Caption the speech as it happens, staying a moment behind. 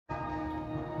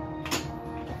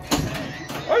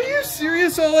you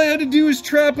serious? All I had to do was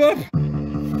trap up.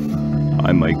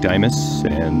 I'm Mike Dimas,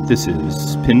 and this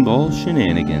is Pinball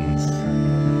Shenanigans.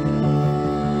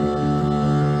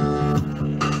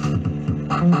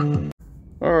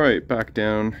 Alright, back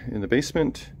down in the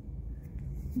basement.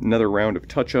 Another round of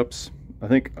touch-ups. I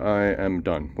think I am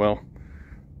done. Well,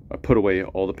 I put away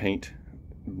all the paint,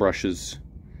 brushes,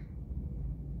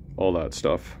 all that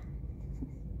stuff.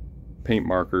 Paint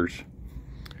markers.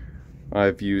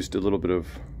 I've used a little bit of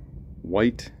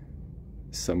white,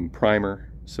 some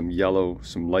primer, some yellow,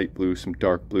 some light blue, some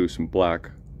dark blue, some black,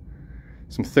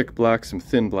 some thick black, some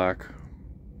thin black,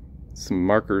 some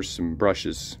markers, some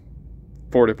brushes,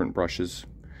 4 different brushes.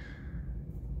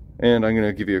 And I'm going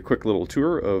to give you a quick little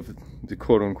tour of the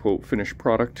quote-unquote finished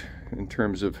product in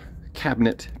terms of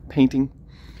cabinet painting.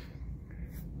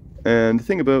 And the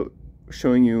thing about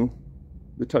showing you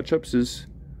the touch-ups is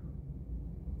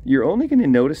you're only going to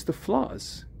notice the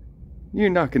flaws. You're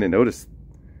not going to notice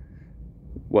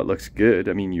what looks good.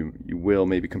 I mean, you will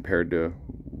maybe compared to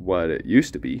what it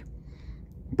used to be.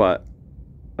 But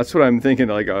that's what I'm thinking.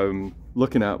 Like, I'm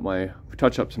looking at my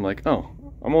touch-ups, I'm like, oh,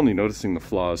 I'm only noticing the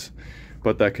flaws.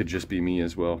 But that could just be me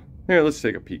as well. Here, let's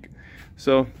take a peek.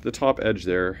 So the top edge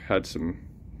there had some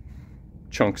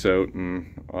chunks out,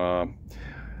 and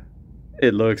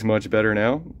it looks much better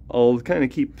now. I'll kind of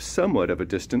keep somewhat of a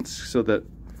distance so that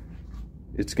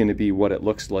it's going to be what it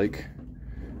looks like,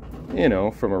 you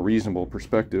know, from a reasonable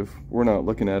perspective. We're not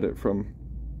looking at it from,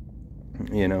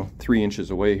 you know, 3 inches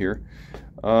away here.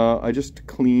 I just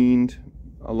cleaned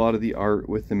a lot of the art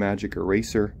with the magic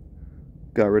eraser.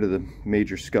 Got rid of the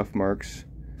major scuff marks.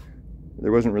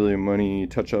 There wasn't really many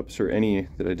touch-ups or any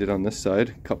that I did on this side.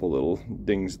 A couple little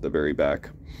dings at the very back.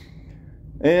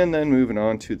 And then moving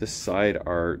on to the side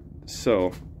art.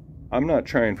 So, I'm not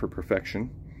trying for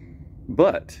perfection,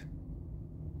 but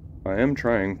I am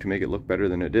trying to make it look better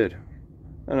than it did.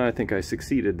 And I think I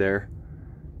succeeded there.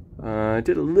 I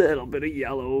did a little bit of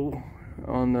yellow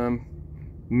on the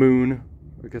moon.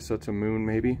 I guess that's a moon,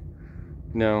 maybe?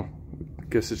 No, I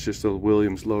guess it's just a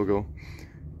Williams logo.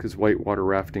 Because whitewater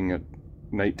rafting at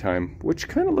nighttime, which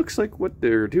kind of looks like what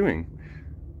they're doing,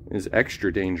 is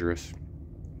extra dangerous.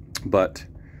 But,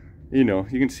 you know,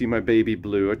 you can see my baby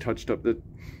blue. I touched up the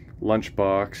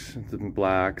lunchbox, some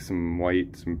black, some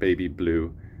white, some baby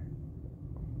blue.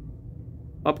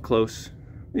 Up close,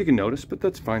 you can notice, but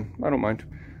that's fine. I don't mind.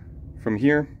 From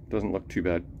here, doesn't look too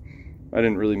bad. I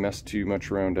didn't really mess too much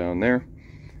around down there.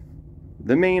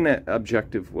 The main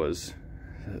objective was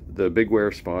the big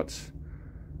wear spots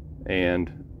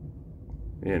and,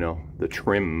 you know, the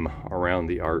trim around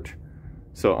the art.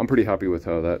 So I'm pretty happy with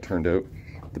how that turned out.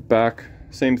 The back,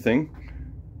 same thing.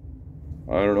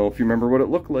 I don't know if you remember what it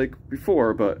looked like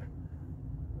before, but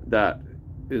that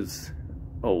is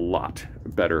a lot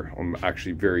better. I'm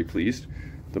actually very pleased.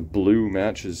 The blue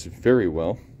matches very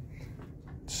well.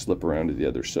 Slip around to the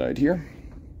other side here.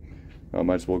 I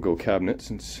might as well go cabinet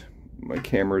since my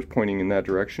camera is pointing in that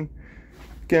direction.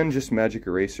 Again, just magic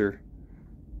eraser,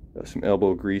 some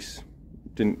elbow grease.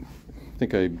 Didn't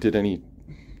think I did any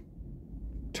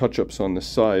touch-ups on this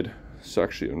side. It's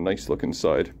actually a nice looking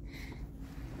side.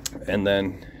 And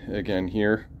then again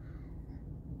here,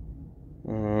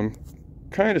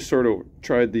 kind of sort of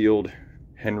tried the old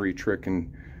Henry trick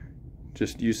and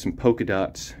just used some polka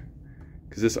dots,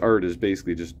 because this art is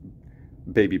basically just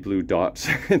baby blue dots.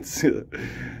 It's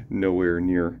nowhere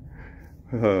near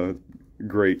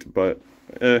great, but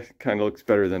kind of looks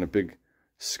better than a big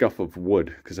scuff of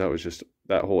wood, because that was just,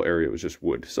 that whole area was just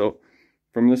wood. So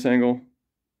from this angle,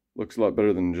 looks a lot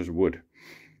better than just wood.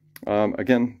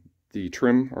 Again, the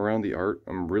trim around the art,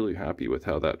 I'm really happy with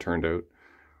how that turned out.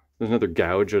 There's another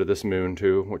gouge out of this moon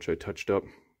too, which I touched up.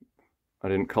 I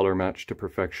didn't color match to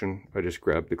perfection. I just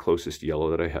grabbed the closest yellow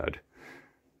that I had.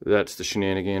 That's the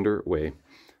shenanigander way.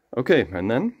 Okay, and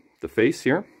then the face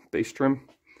here, base trim,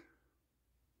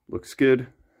 looks good.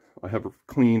 I have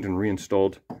cleaned and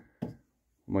reinstalled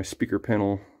my speaker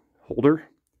panel holder.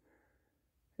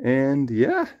 And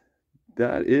yeah,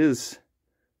 that is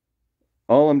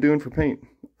all I'm doing for paint.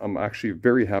 I'm actually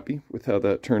very happy with how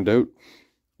that turned out.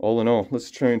 All in all,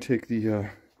 let's try and take the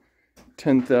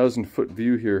 10,000 foot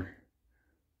view here.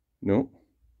 Nope.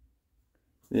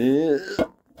 Yeah,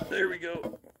 there we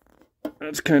go.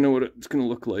 That's kind of what it's going to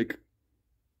look like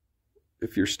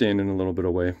if you're standing a little bit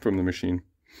away from the machine.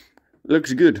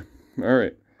 Looks good. All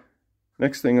right.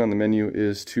 Next thing on the menu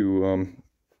is to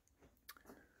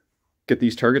get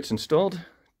these targets installed.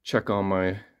 Check on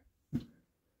my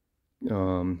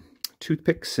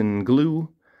toothpicks and glue.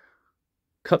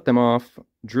 Cut them off.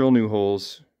 Drill new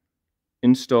holes.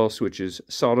 Install switches.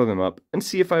 Solder them up. And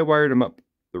see if I wired them up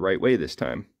the right way this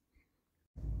time.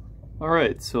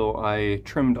 Alright, so I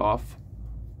trimmed off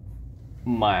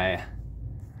my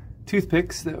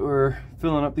toothpicks that were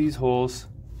filling up these holes,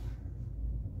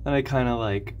 and I kind of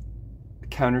like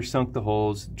countersunk the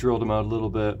holes, drilled them out a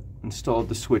little bit, installed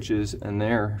the switches, and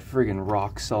they're friggin'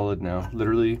 rock solid now.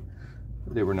 Literally,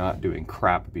 they were not doing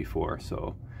crap before.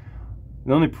 So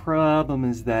the only problem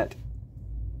is that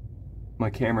my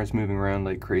camera's moving around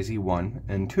like crazy, 1,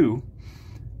 and 2,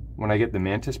 when I get the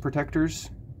mantis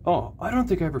protectors. Oh, I don't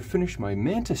think I ever finished my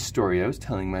mantis story. I was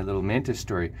telling my little mantis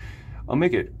story. I'll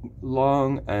make it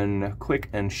long and quick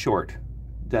and short.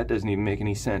 That doesn't even make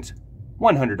any sense.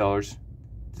 $100. Does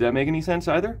that make any sense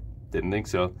either? Didn't think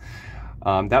so.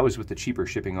 That was with the cheaper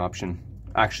shipping option.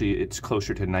 Actually, it's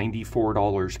closer to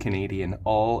 $94 Canadian,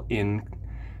 all in,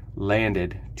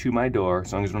 landed to my door,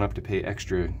 as long as I don't have to pay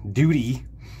extra duty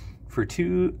for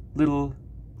 2 little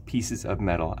pieces of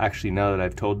metal. Actually, now that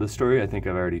I've told the story, I think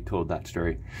I've already told that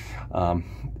story.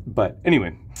 But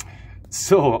anyway,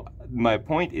 so my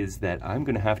point is that I'm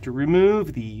gonna have to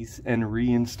remove these and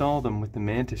reinstall them with the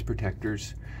mantis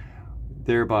protectors,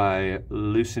 thereby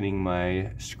loosening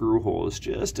my screw holes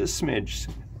just a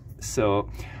smidge. So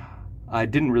I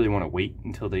didn't really want to wait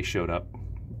until they showed up.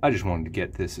 I just wanted to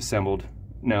get this assembled.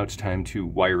 Now it's time to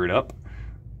wire it up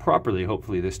properly,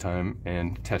 hopefully this time,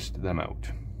 and test them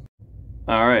out.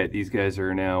 Alright, these guys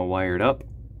are now wired up.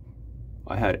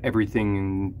 I had everything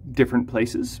in different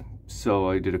places, so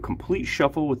I did a complete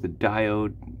shuffle with the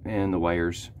diode and the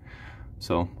wires.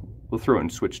 So we'll throw it in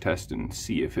switch test and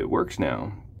see if it works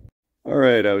now.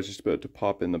 Alright, I was just about to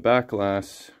pop in the back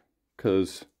glass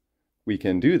because we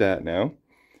can do that now.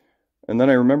 And then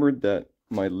I remembered that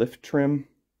my lift trim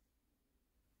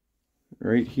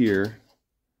right here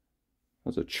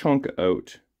has a chunk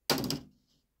out.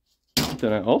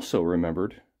 Then I also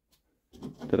remembered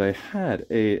that I had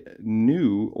a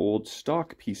new old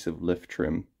stock piece of lift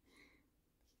trim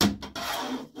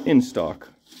in stock.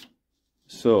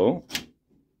 So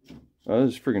that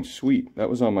is friggin' sweet.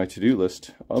 That was on my to-do list.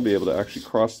 I'll be able to actually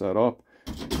cross that off.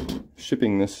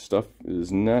 Shipping this stuff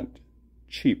is not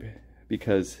cheap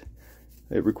because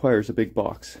it requires a big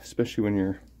box, especially when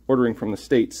you're ordering from the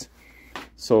States.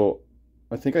 So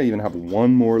I think I even have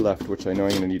 1 more left, which I know I'm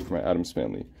going to need for my Addams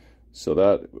family. So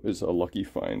that is a lucky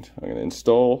find. I'm going to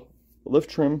install the lift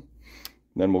trim,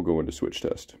 then we'll go into switch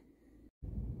test.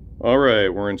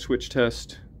 Alright, we're in switch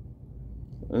test.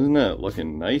 Isn't that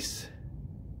looking nice?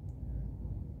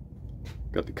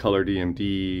 Got the color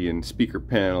DMD and speaker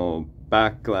panel,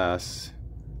 back glass.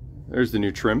 There's the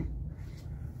new trim.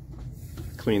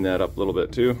 Clean that up a little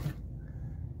bit too.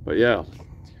 But yeah,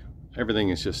 everything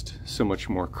is just so much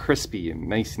more crispy and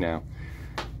nice now.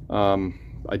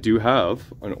 I do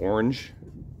have an orange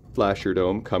flasher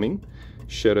dome coming.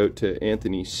 Shout out to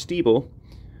Anthony Stiebel,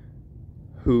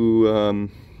 who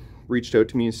reached out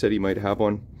to me and said he might have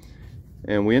one.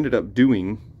 And we ended up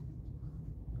doing,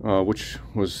 which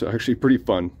was actually pretty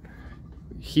fun.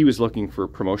 He was looking for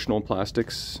promotional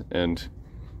plastics, and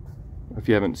if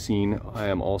you haven't seen, I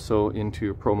am also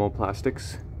into promo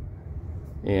plastics.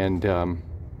 And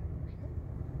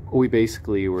we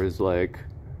basically was like,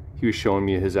 he was showing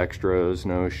me his extras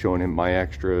and I was showing him my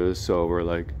extras, so we're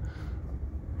like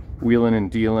wheeling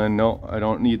and dealing. No, I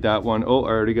don't need that one. Oh, I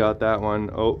already got that one.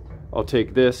 Oh, I'll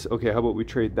take this. Okay, how about we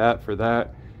trade that for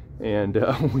that? And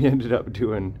we ended up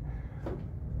doing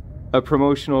a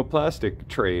promotional plastic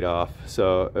trade-off,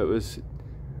 so it was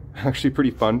actually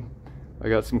pretty fun. I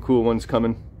got some cool ones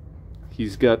coming.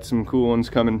 He's got some cool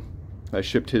ones coming. I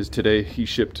shipped his today. He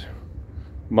shipped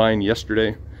mine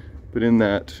yesterday. But in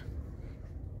that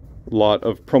lot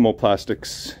of promo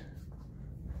plastics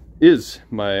is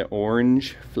my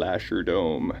orange flasher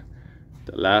dome.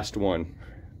 The last one.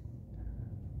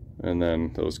 And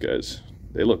then those guys.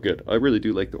 They look good. I really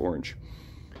do like the orange.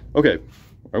 Okay,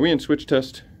 are we in switch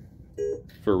test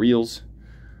for reals?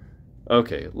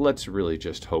 Okay, let's really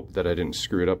just hope that I didn't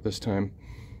screw it up this time.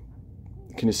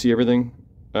 Can you see everything?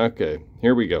 Okay,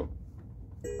 here we go.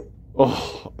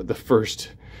 Oh, the first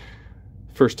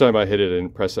time I hit it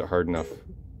and press it hard enough.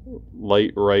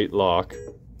 Light right lock.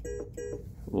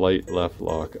 Light left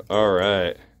lock. All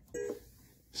right.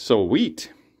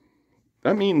 Sweet.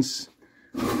 That means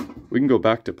we can go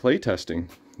back to play testing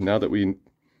now that we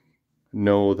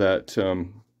know that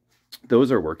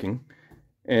those are working.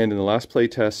 And in the last play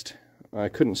test, I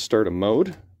couldn't start a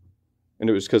mode, and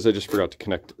it was because I just forgot to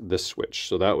connect this switch.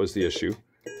 So that was the issue.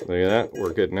 Look at that,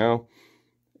 we're good now.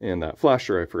 And that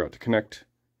flasher I forgot to connect.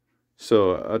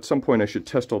 So at some point I should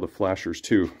test all the flashers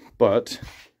too, but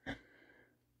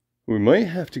we might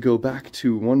have to go back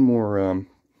to one more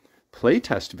play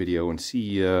test video and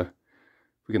see if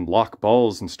we can lock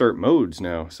balls and start modes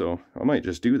now, so I might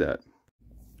just do that.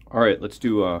 All right, let's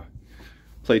do a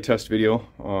play test video.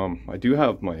 I do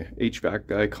have my HVAC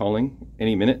guy calling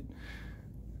any minute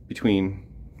between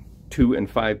 2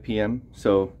 and 5 p.m.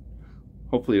 So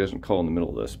hopefully he doesn't call in the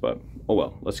middle of this, but oh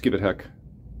well, let's give it a heck.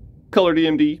 Color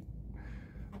DMD,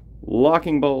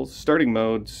 locking balls, starting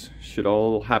modes, should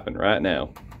all happen right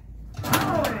now.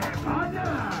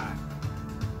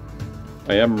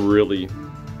 I am really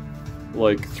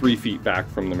like 3 feet back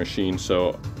from the machine,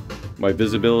 so my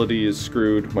visibility is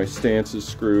screwed, my stance is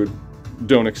screwed.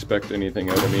 Don't expect anything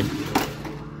out of me.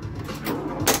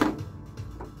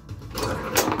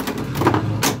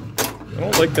 I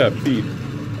don't like that feed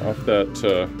off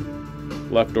that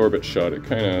left orbit shot. It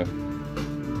kind of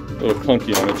a little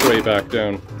clunky on its way back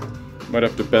down. Might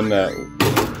have to bend that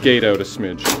gate out a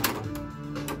smidge.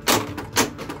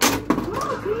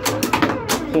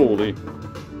 Holy.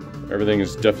 Everything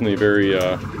is definitely very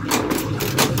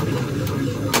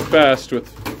fast with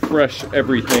fresh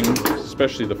everything,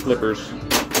 especially the flippers.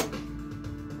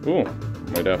 Ooh,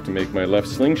 might have to make my left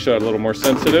slingshot a little more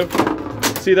sensitive.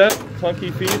 See that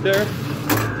clunky feed there?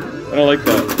 I don't like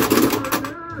that.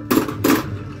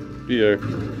 Yeah,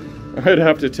 I'd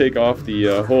have to take off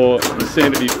the whole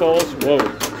Insanity Falls. Whoa.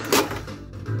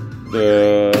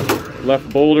 The left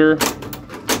boulder.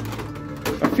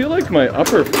 I feel like my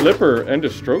upper flipper end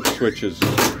of stroke switch is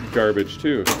garbage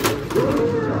too.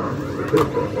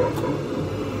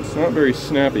 It's not very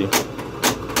snappy. I'll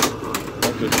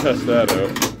have to test that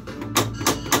out.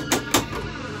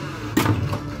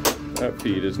 That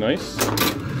feed is nice.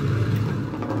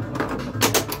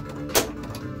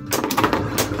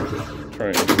 Try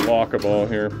and lock a ball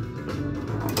here.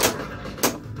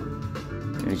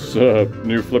 These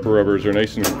new flipper rubbers are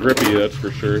nice and grippy, that's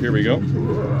for sure. Here we go.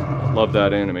 Love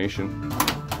that animation.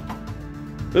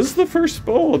 This is the first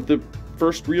ball of the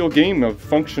first real game of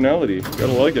functionality.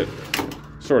 Gotta like it.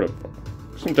 Sort of.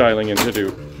 Some dialing in to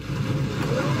do.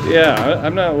 Yeah,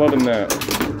 I'm not loving that.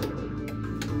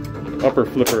 Upper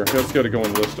flipper. That's gotta go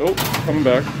on the list. Oh, coming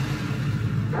back.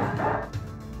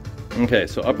 Okay,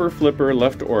 so upper flipper,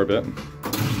 left orbit.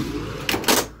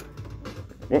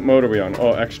 What mode are we on?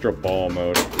 Oh, extra ball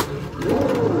mode.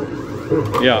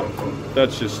 Yeah,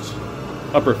 that's just...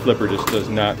 Upper flipper just does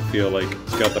not feel like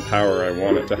it's got the power I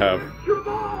want it to have.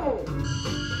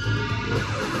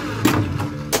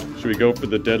 Should we go for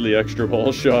the deadly extra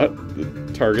ball shot? The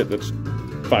target that's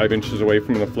 5 inches away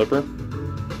from the flipper?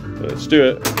 Let's do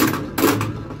it.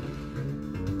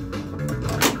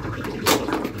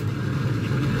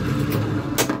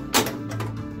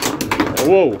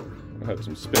 Whoa! I had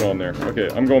some spin on there. Okay,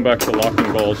 I'm going back to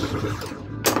locking balls.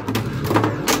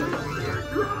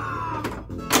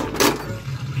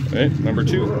 Okay, number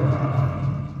 2.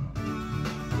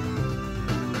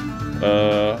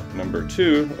 Number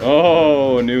 2.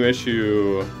 Oh, new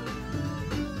issue.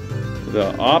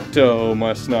 The opto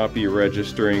must not be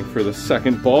registering for the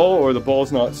second ball, or the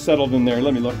ball's not settled in there.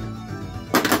 Let me look.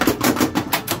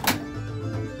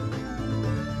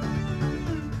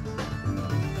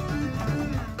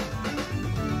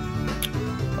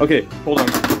 Okay, hold on.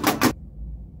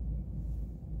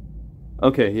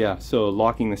 Okay, yeah, so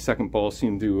locking the second ball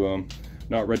seemed to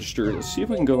not register. Let's see if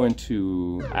we can go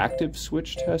into active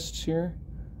switch tests here.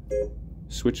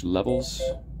 Switch levels.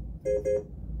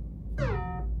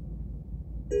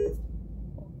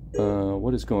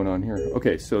 What is going on here?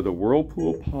 Okay, so the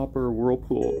whirlpool, popper,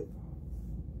 whirlpool.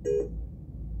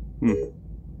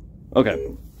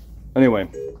 Okay, anyway.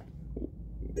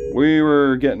 We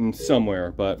were getting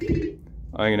somewhere, but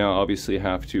I'm gonna obviously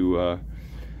have to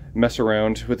mess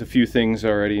around with a few things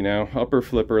already now. Upper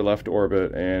flipper, left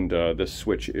orbit, and this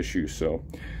switch issue, so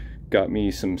got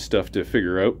me some stuff to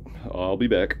figure out. I'll be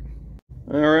back.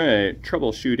 Alright,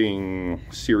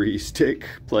 troubleshooting series take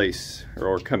place,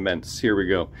 or commence. Here we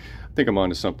go. I think I'm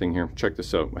onto something here. Check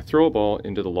this out. I throw a ball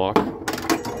into the lock.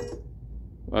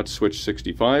 That's switch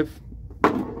 65.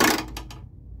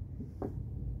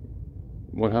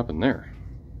 What happened there?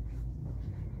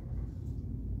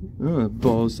 Oh, the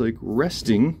ball's like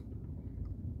resting.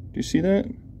 Do you see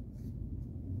that?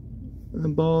 The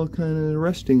ball kind of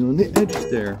resting on the edge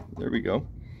there. There we go.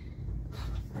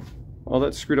 Oh,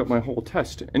 that screwed up my whole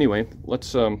test. Anyway,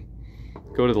 let's go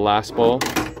to the last ball.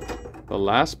 The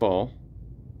last ball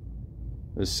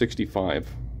is 65.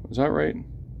 Is that right?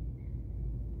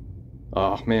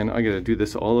 Oh man, I gotta do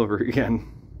this all over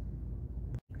again.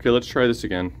 Okay, let's try this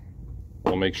again.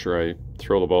 I'll make sure I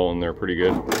throw the ball in there pretty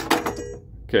good.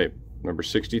 Okay, number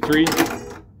 63,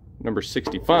 number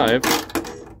 65,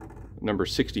 number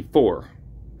 64.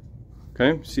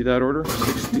 Okay, see that order?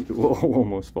 60, whoa,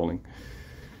 almost falling.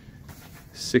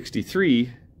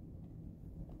 63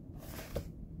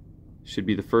 should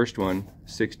be the first one,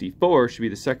 64 should be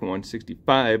the second one,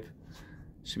 65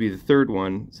 should be the third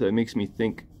one. So it makes me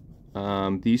think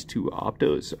these two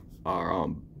optos are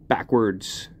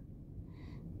backwards.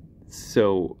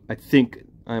 So I think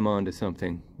I'm onto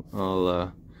something.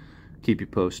 I'll keep you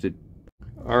posted.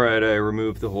 Alright, I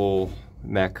removed the whole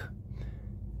mech,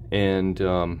 and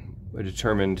I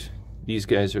determined these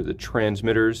guys are the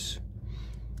transmitters.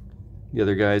 The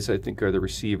other guys I think are the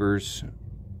receivers.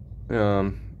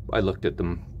 I looked at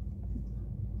them,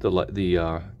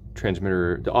 the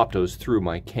transmitter, the optos, through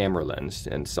my camera lens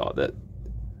and saw that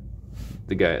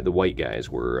the white guys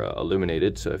were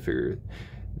illuminated, so I figured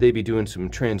they'd be doing some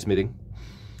transmitting.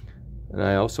 And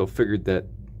I also figured that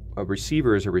a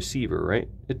receiver is a receiver, right?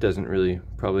 It doesn't really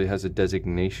probably have a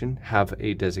designation,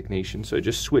 so I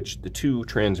just switched the two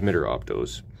transmitter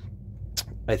optos.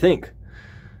 I think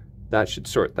that should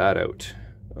sort that out.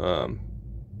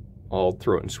 I'll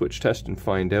throw it in switch test and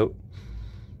find out.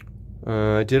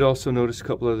 I did also notice a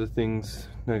couple other things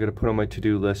that I gotta put on my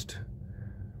to-do list,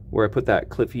 where I put that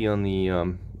Cliffy on the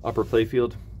upper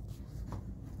playfield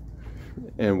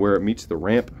and where it meets the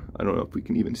ramp. I don't know if we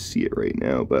can even see it right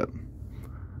now, but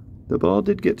the ball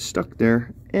did get stuck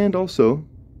there. And also,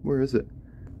 where is it?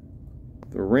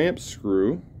 The ramp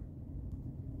screw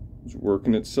is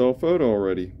working itself out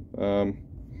already. Can't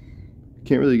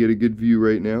really get a good view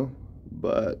right now,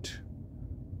 but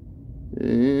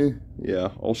yeah,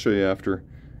 I'll show you after.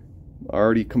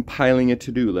 Already compiling a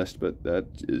to-do list, but that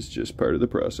is just part of the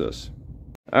process.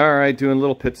 Alright, doing a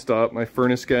little pit stop. My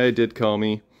furnace guy did call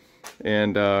me,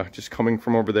 and just coming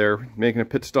from over there, making a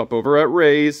pit stop over at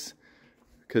Ray's,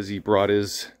 because he brought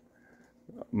his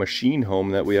machine home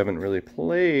that we haven't really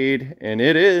played, and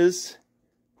it is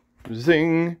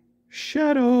Zing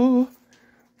Shadow.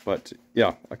 But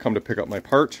yeah, I come to pick up my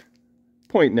part,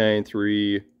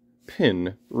 0.93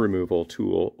 pin removal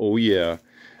tool. Oh yeah.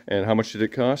 And how much did it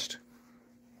cost?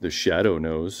 The shadow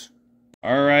knows.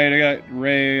 All right, I got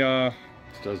Ray,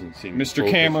 doesn't seem Mr.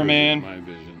 Cameraman. my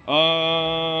vision.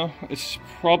 It's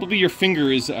probably your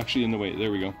finger is actually in the way.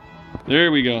 There we go.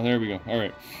 There we go. There we go. All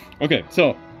right. Okay,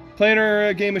 so playing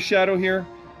our game of Shadow here.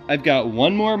 I've got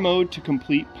one more mode to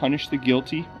complete, Punish the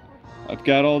Guilty. I've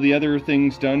got all the other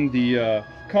things done. The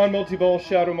Con multi-ball,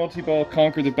 Shadow multi-ball,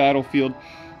 Conquer the Battlefield.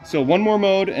 So one more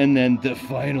mode, and then the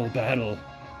final battle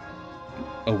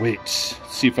awaits.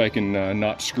 See if I can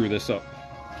not screw this up.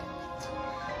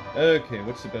 Okay,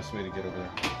 what's the best way to get over there?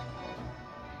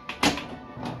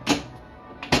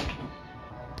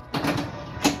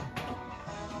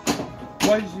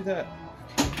 Why did you do that?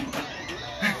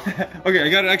 Okay, I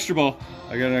got an extra ball.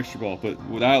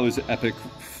 But that was an epic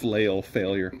flail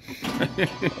failure.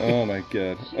 Oh my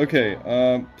god. Okay,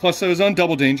 plus I was on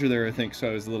double danger there, I think, so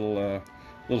I was a little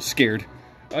scared.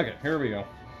 Okay, here we go.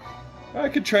 I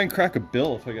could try and crack a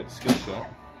bill if I get a skill shot.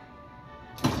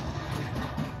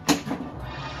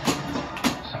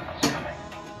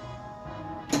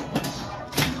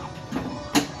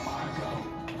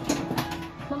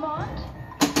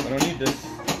 I don't need this.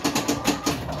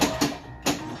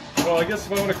 Well, I guess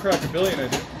if I want to crack a billion, I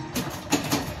do.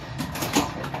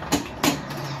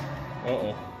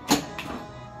 Uh-oh.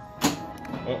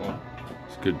 Uh-oh.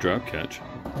 It's a good drop catch.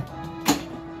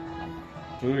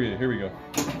 Okay, here we go.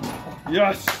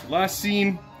 Yes! Last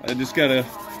scene. I just gotta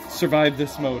survive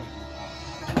this mode.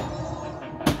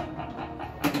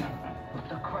 What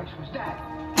the crunch was that?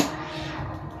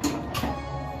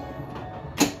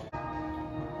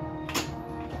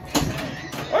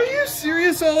 Are you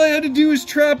serious? All I had to do was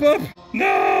trap up?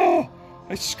 No!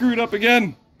 I screwed up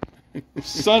again.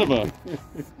 Son of a...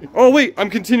 Oh wait, I'm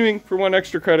continuing for one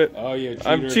extra credit. Oh yeah,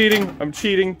 cheater. I'm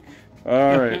cheating.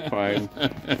 Alright, fine.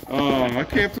 Oh, I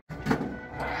can't...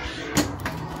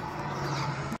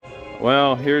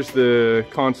 Well, here's the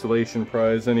consolation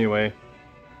prize anyway.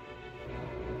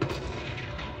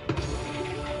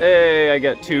 Hey, I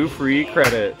got 2 free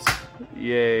credits.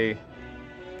 Yay.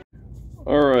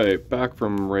 Alright, back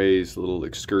from Ray's little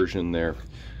excursion there.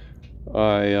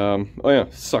 Oh yeah,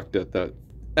 sucked at that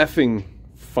effing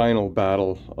final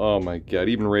battle. Oh my god,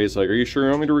 even Ray's like, are you sure you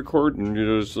want me to record? And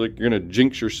you're just like, you're gonna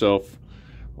jinx yourself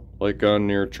like on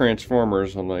your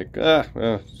Transformers. I'm like,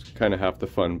 it's kind of half the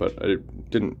fun, but I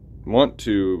didn't want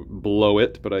to blow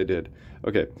it, but I did.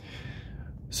 Okay,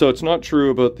 so it's not true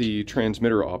about the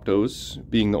transmitter optos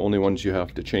being the only ones you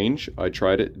have to change. I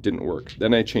tried it, it didn't work.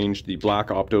 Then I changed the black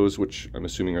optos, which I'm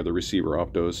assuming are the receiver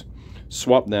optos,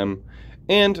 swapped them,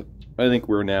 and I think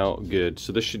we're now good.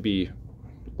 So this should be,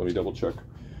 let me double check.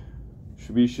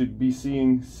 We should be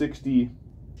seeing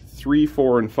 63,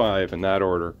 4, and 5 in that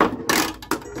order.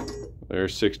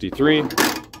 There's 63.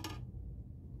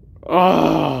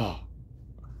 Oh!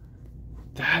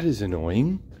 That is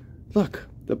annoying. Look,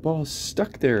 the ball's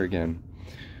stuck there again.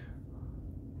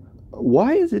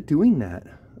 Why is it doing that?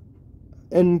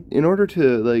 And in order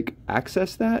to, like,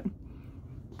 access that,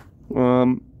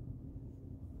 I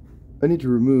need to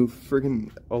remove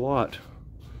friggin' a lot.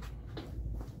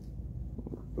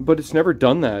 But it's never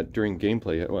done that during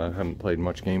gameplay yet. Well, I haven't played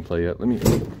much gameplay yet. Let me...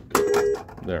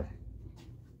 There.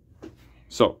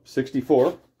 So,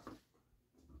 64.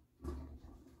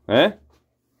 Eh?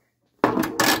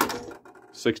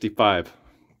 65.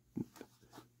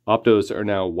 Optos are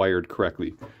now wired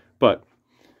correctly. But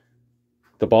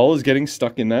the ball is getting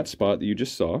stuck in that spot that you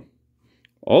just saw.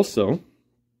 Also,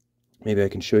 maybe I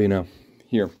can show you now.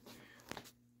 Here.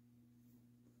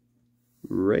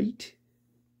 Right?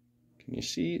 Can you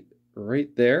see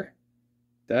right there?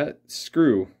 That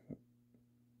screw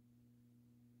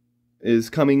is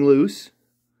coming loose.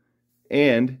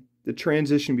 And the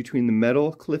transition between the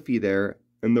metal cliffy there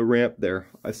and the ramp there,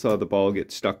 I saw the ball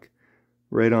get stuck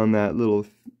right on that little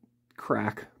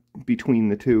crack between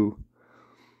the two.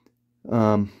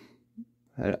 I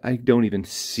don't even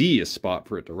see a spot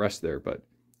for it to rest there, but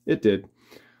it did.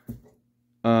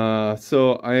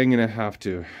 So I'm gonna have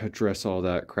to address all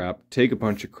that crap, take a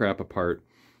bunch of crap apart.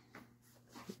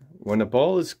 When the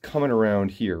ball is coming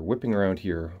around here, whipping around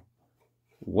here,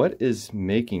 what is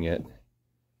making it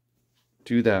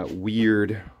do that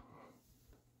weird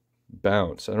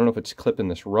bounce? I don't know if it's clipping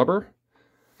this rubber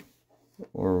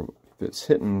or if it's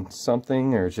hitting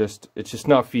something, or it's just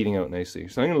not feeding out nicely.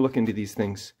 So I'm going to look into these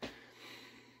things.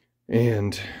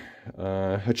 And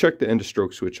I checked the end of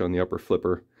stroke switch on the upper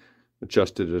flipper,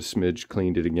 adjusted it a smidge,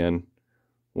 cleaned it again.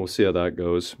 We'll see how that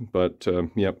goes. But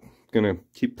yep, gonna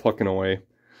keep plucking away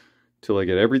till I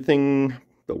get everything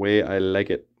the way I like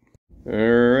it.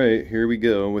 Alright, here we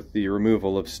go with the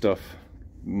removal of stuff.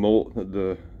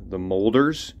 The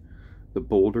molders, the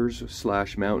boulders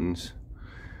slash mountains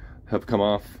have come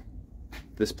off.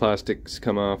 This plastic's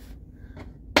come off.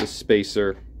 The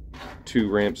spacer, 2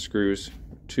 ramp screws,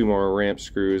 2 more ramp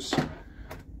screws,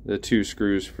 the 2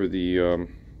 screws for the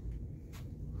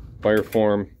wire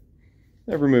form.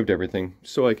 I've removed everything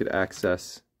so I could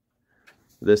access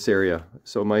this area.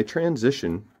 So my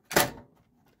transition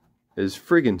is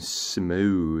friggin'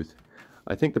 smooth.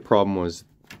 I think the problem was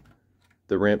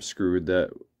the ramp screw that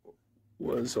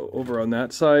was over on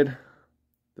that side,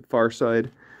 the far side,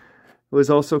 was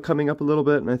also coming up a little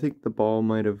bit, and I think the ball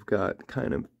might have got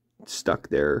kind of stuck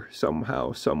there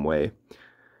somehow, some way.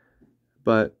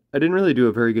 But I didn't really do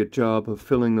a very good job of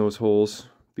filling those holes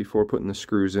before putting the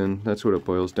screws in. That's what it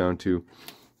boils down to.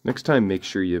 Next time, make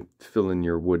sure you fill in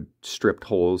your wood stripped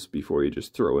holes before you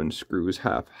just throw in screws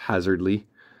haphazardly.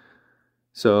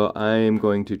 So I am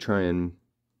going to try and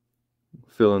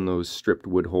fill in those stripped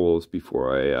wood holes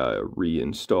before I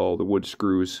reinstall the wood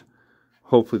screws.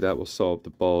 Hopefully that will solve the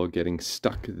ball getting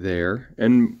stuck there.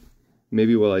 And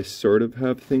maybe while I sort of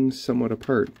have things somewhat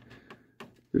apart,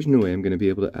 there's no way I'm going to be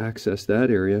able to access that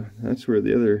area. That's where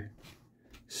the other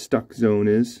stuck zone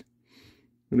is.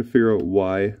 I'm going to figure out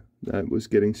why that was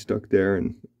getting stuck there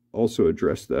and also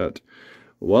address that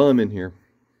while I'm in here.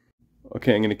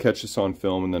 Okay, I'm going to catch this on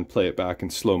film and then play it back in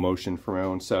slow motion for my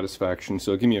own satisfaction.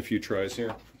 So give me a few tries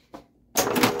here.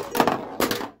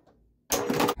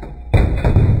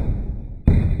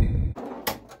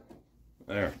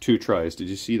 There, 2 tries. Did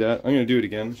you see that? I'm going to do it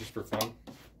again just for fun.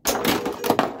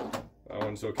 That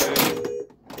one's okay.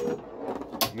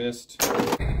 Missed.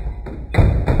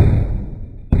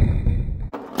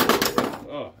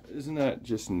 Oh, isn't that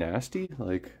just nasty?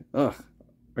 Like, ugh,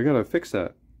 I gotta fix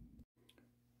that.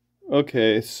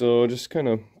 Okay, so just kind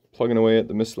of plugging away at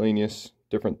the miscellaneous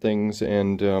different things,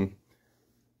 and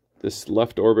this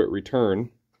left orbit return,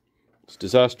 this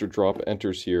disaster drop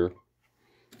enters here,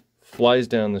 flies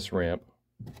down this ramp,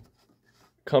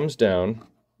 comes down,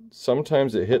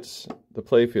 sometimes it hits the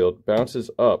playfield, bounces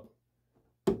up,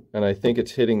 and I think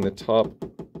it's hitting the top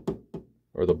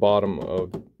or the bottom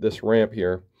of this ramp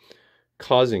here,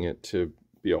 causing it to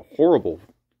be a horrible,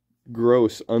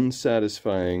 gross,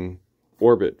 unsatisfying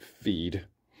orbit feed.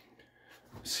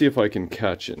 See if I can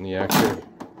catch it in the action.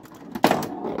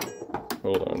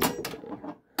 Hold on.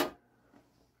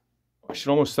 I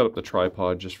should almost set up the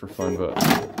tripod just for fun, but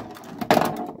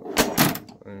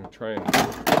I'm trying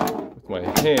with my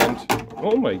hand.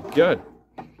 Oh my god.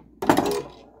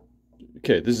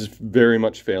 Okay, this is very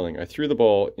much failing. I threw the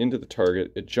ball into the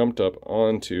target, it jumped up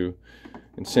onto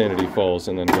Insanity Falls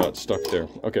and then got stuck there.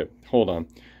 Okay, hold on.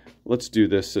 Let's do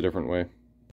this a different way.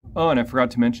 Oh, and I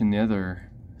forgot to mention the other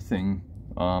thing.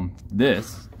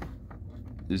 This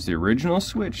is the original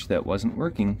switch that wasn't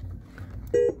working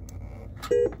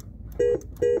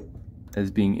as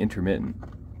being intermittent.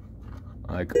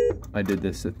 Like, I did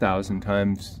this 1,000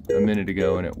 times a minute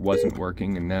ago and it wasn't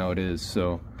working, and now it is,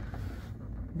 so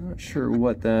I'm not sure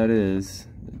what that is.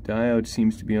 The diode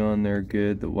seems to be on there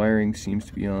good, the wiring seems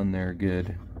to be on there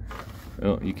good.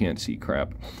 Oh, you can't see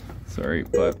crap. Sorry,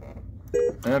 but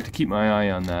I have to keep my eye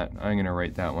on that. I'm gonna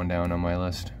write that one down on my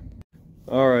list.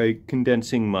 Alright,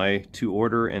 condensing my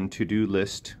to-order and to-do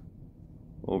list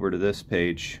over to this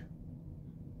page.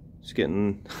 It's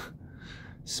getting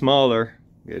smaller.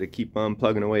 Gotta keep on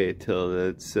plugging away till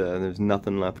it's, there's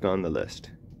nothing left on the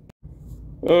list.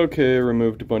 Okay,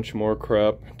 removed a bunch more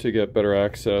crap to get better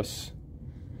access.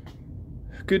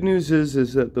 Good news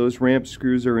is that those ramp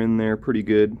screws are in there pretty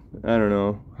good. I don't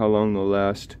know how long they'll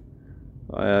last.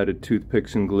 I added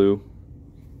toothpicks and glue.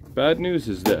 Bad news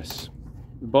is this.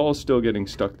 The ball's still getting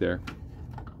stuck there.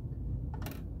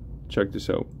 Check this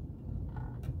out.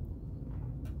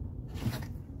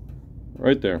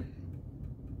 Right there.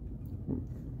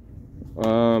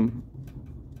 I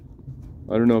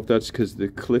don't know if that's because the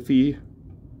Cliffy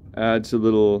adds a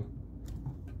little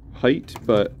height,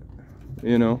 but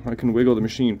you know, I can wiggle the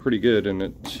machine pretty good and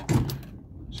it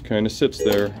just kind of sits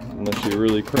there unless you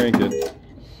really crank it.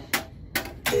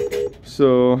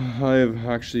 So I've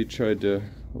actually tried to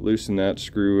loosen that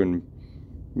screw and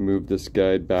move this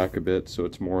guide back a bit so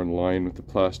it's more in line with the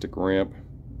plastic ramp,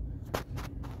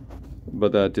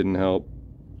 but that didn't help.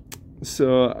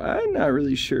 So I'm not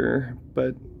really sure,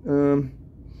 but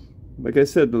like I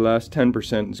said, the last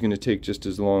 10% is going to take just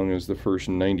as long as the first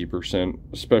 90%,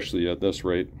 especially at this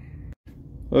rate.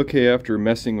 Okay, after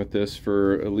messing with this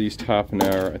for at least half an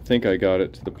hour, I think I got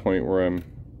it to the point where I'm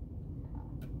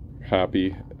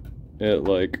happy. It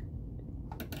like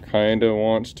kind of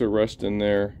wants to rest in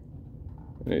there.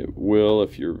 It will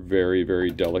if you're very,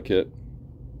 very delicate.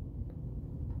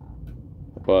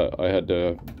 But I had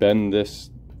to bend this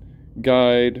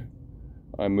guide.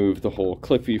 I moved the whole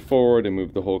Cliffy forward, I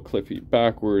moved the whole Cliffy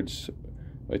backwards,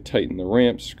 I tightened the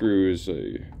ramp screws,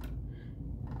 I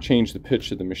changed the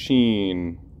pitch of the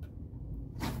machine.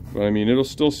 But I mean, it'll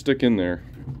still stick in there,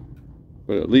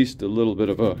 but at least a little bit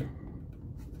of a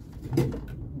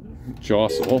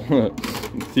jostle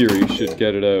in theory should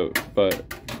get it out,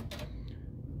 but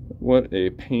what a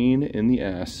pain in the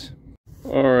ass.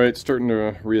 Alright, starting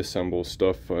to reassemble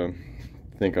stuff. I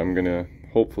think I'm gonna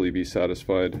hopefully be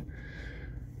satisfied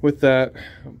with that,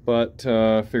 but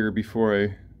I figure before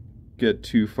I get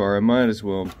too far I might as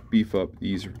well beef up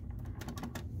these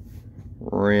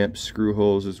ramp screw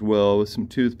holes as well with some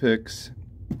toothpicks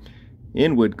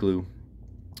and wood glue.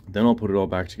 Then I'll put it all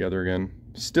back together again.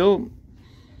 Still,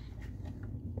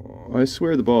 I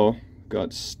swear the ball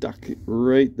got stuck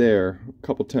right there a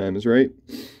couple times, right?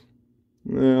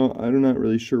 Well, I'm not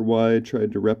really sure why. I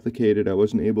tried to replicate it. I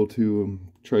wasn't able to.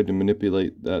 Tried to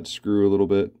manipulate that screw a little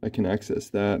bit. I can access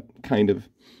that, kind of.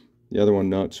 The other one,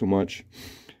 not so much.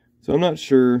 So I'm not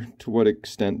sure to what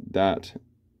extent that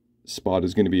spot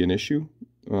is going to be an issue.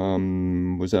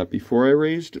 Was that before I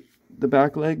raised the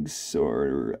back legs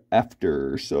or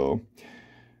after? So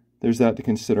there's that to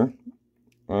consider.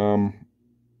 No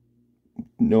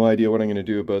idea what I'm going to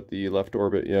do about the left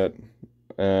orbit yet.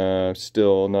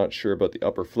 Still not sure about the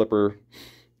upper flipper.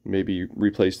 Maybe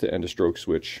replace the end of stroke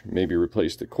switch, maybe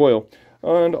replace the coil,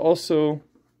 and also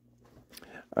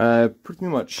pretty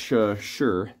much sure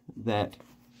that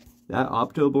that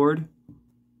opto board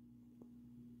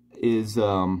is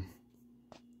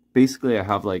basically I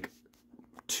have like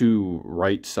two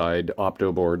right side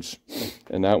opto boards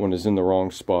and that one is in the wrong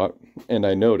spot, and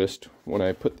I noticed when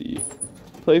I put the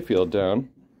playfield down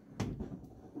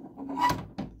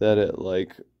that it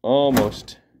like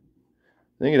almost,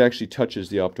 I think it actually touches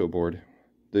the opto board,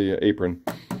 the apron.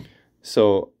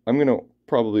 So I'm going to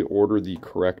probably order the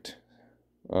correct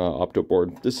opto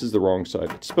board. This is the wrong side.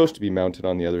 It's supposed to be mounted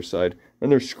on the other side,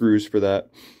 and there's screws for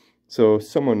that. So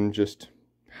someone just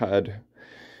had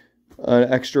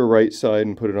an extra right side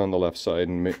and put it on the left side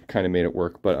and kind of made it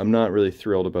work, but I'm not really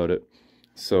thrilled about it.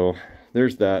 So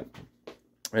there's that.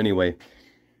 Anyway,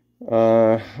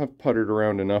 I've puttered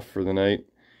around enough for the night.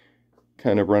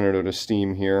 Kind of running out of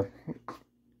steam here.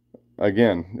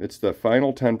 Again, it's the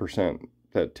final 10%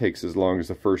 that takes as long as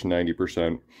the first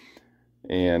 90%.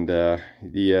 And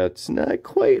it's not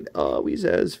quite always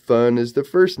as fun as the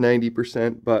first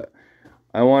 90%, but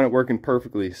I want it working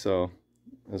perfectly, so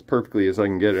as perfectly as I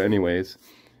can get it anyways.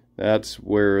 That's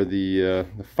where the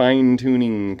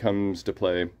fine-tuning comes to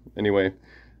play. Anyway,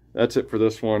 that's it for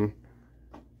this one.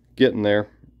 Getting there.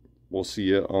 We'll see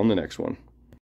you on the next one.